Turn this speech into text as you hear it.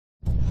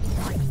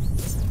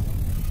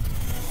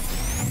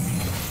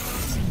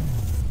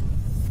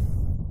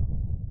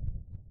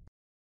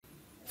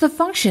The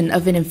function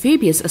of an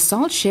amphibious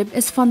assault ship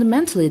is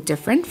fundamentally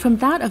different from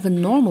that of a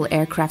normal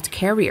aircraft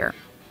carrier.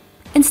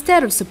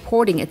 Instead of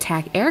supporting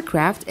attack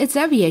aircraft, its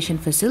aviation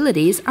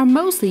facilities are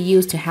mostly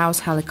used to house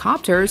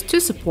helicopters to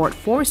support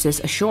forces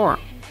ashore.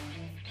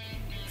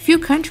 Few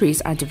countries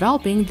are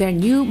developing their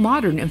new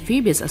modern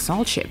amphibious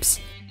assault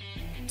ships.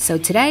 So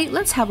today,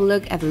 let's have a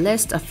look at the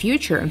list of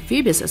future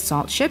amphibious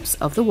assault ships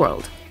of the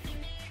world.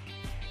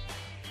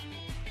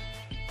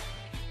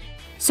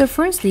 So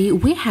firstly,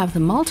 we have the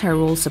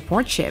multi-role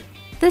support ship.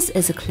 This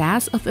is a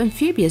class of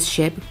amphibious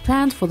ship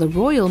planned for the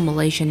Royal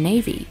Malaysian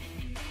Navy.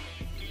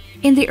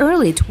 In the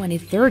early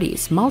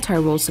 2030s,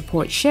 multi-role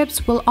support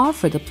ships will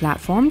offer the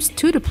platforms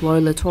to deploy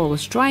littoral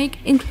strike,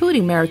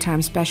 including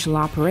maritime special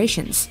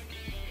operations.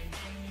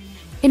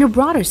 In a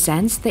broader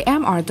sense, the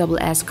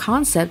MRSS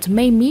concept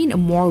may mean a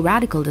more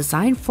radical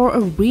design for a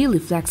really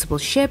flexible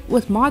ship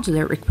with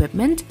modular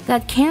equipment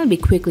that can be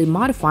quickly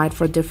modified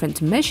for different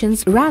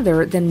missions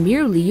rather than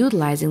merely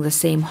utilizing the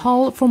same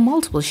hull for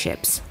multiple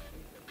ships.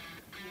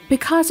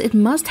 Because it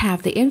must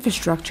have the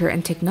infrastructure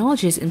and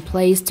technologies in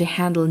place to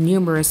handle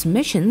numerous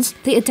missions,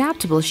 the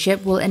adaptable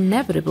ship will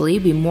inevitably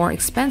be more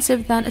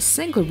expensive than a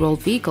single-role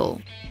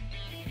vehicle.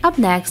 Up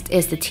next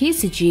is the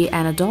TCG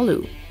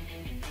Anadolu.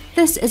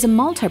 This is a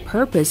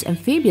multi-purpose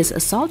amphibious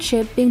assault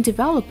ship being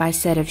developed by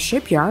Sedef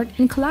Shipyard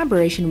in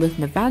collaboration with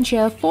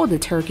Navantia for the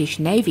Turkish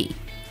Navy.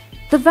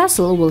 The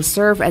vessel will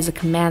serve as a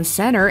command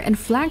center and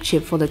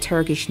flagship for the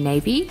Turkish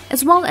Navy,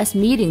 as well as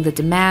meeting the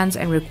demands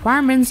and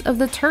requirements of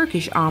the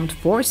Turkish armed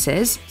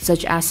forces,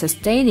 such as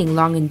sustaining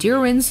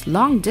long-endurance,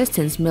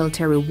 long-distance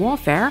military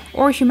warfare,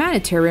 or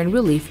humanitarian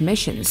relief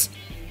missions.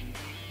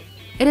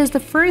 It is the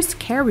first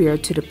carrier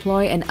to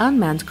deploy an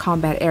unmanned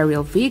combat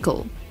aerial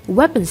vehicle.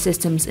 Weapon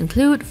systems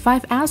include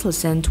 5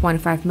 Aselsan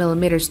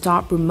 25mm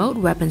stop remote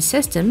weapon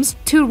systems,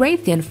 2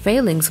 Raytheon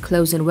Phalanx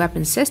close-in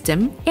weapon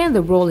system, and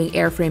the rolling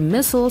airframe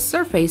missile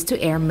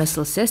surface-to-air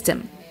missile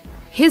system.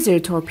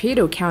 Hazard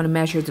torpedo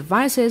countermeasure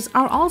devices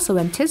are also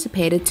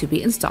anticipated to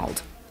be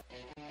installed.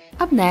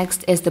 Up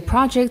next is the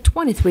Project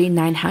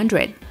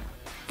 23900.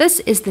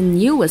 This is the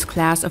newest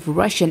class of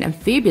Russian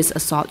amphibious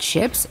assault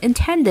ships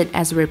intended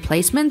as a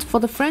replacement for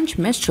the French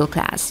Mistral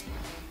class.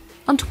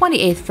 On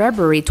 28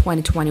 February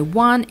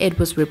 2021, it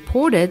was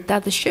reported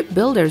that the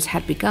shipbuilders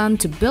had begun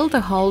to build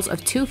the hulls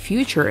of 2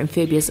 future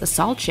amphibious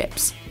assault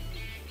ships.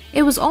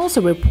 It was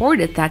also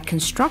reported that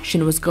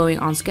construction was going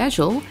on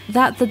schedule,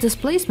 that the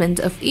displacement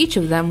of each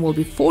of them will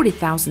be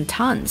 40,000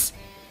 tons.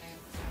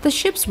 The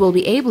ships will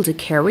be able to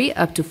carry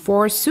up to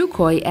 4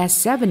 Sukhoi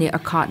S-70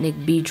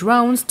 Okhotnik B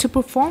drones to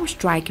perform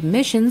strike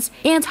missions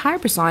and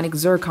hypersonic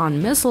Zircon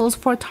missiles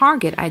for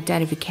target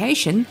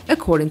identification,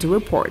 according to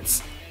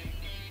reports.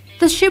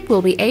 The ship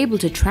will be able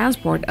to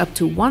transport up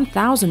to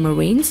 1,000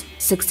 Marines,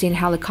 16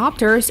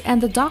 helicopters, and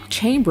the dock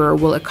chamber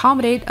will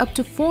accommodate up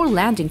to 4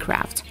 landing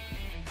craft.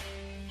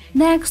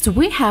 Next,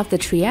 we have the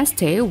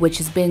Trieste,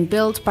 which is being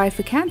built by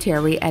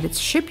Fincantieri at its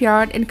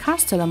shipyard in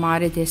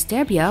Castellammare di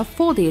Stabia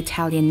for the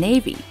Italian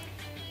Navy.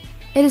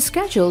 It is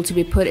scheduled to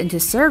be put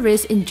into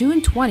service in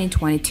June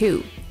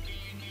 2022.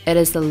 It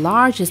is the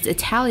largest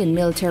Italian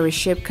military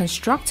ship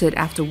constructed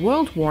after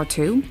World War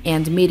II,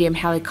 and medium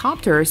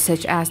helicopters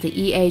such as the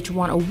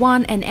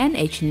EH-101 and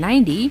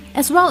NH-90,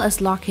 as well as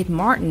Lockheed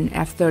Martin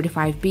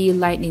F-35B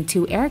Lightning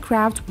II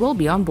aircraft will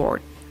be on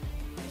board.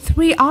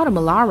 3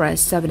 Automalara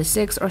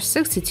 76 or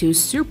 62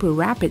 super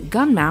rapid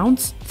gun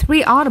mounts,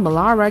 3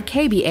 Automalara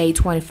KBA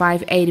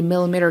 25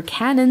 80mm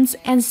cannons,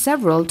 and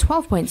several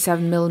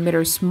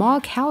 12.7mm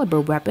small caliber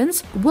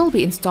weapons will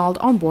be installed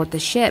on board the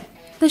ship.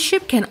 The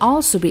ship can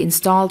also be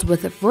installed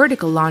with a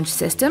vertical launch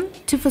system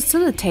to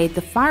facilitate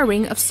the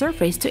firing of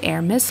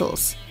surface-to-air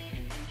missiles.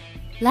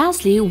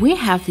 Lastly, we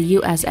have the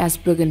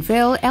USS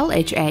Bougainville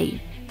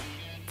LHA.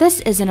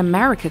 This is an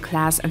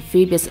America-class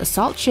amphibious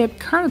assault ship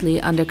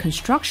currently under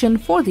construction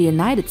for the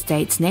United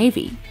States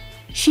Navy.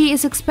 She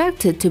is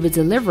expected to be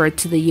delivered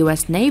to the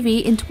US Navy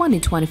in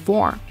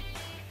 2024.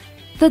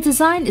 The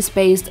design is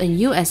based on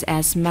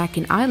USS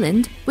Makin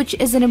Island, which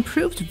is an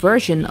improved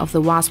version of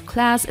the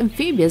Wasp-class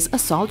amphibious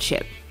assault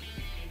ship.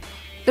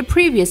 The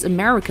previous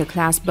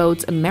America-class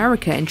boats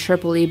America and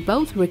Tripoli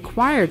both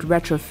required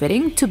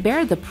retrofitting to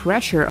bear the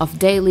pressure of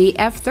daily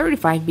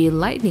F-35B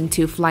Lightning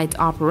II flight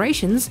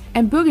operations,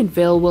 and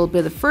Bougainville will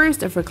be the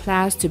first of her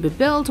class to be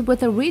built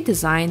with a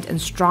redesigned and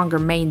stronger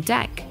main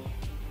deck.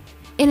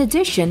 In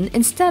addition,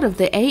 instead of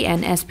the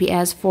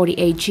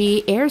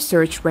ANSPS-48G air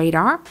search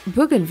radar,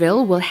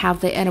 Bougainville will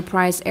have the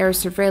Enterprise Air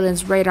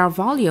Surveillance Radar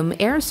Volume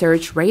air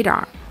search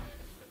radar.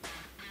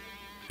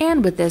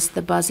 And with this,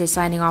 the Buzz is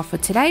signing off for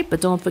today, but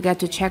don't forget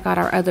to check out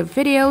our other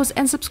videos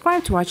and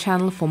subscribe to our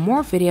channel for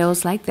more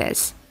videos like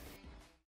this.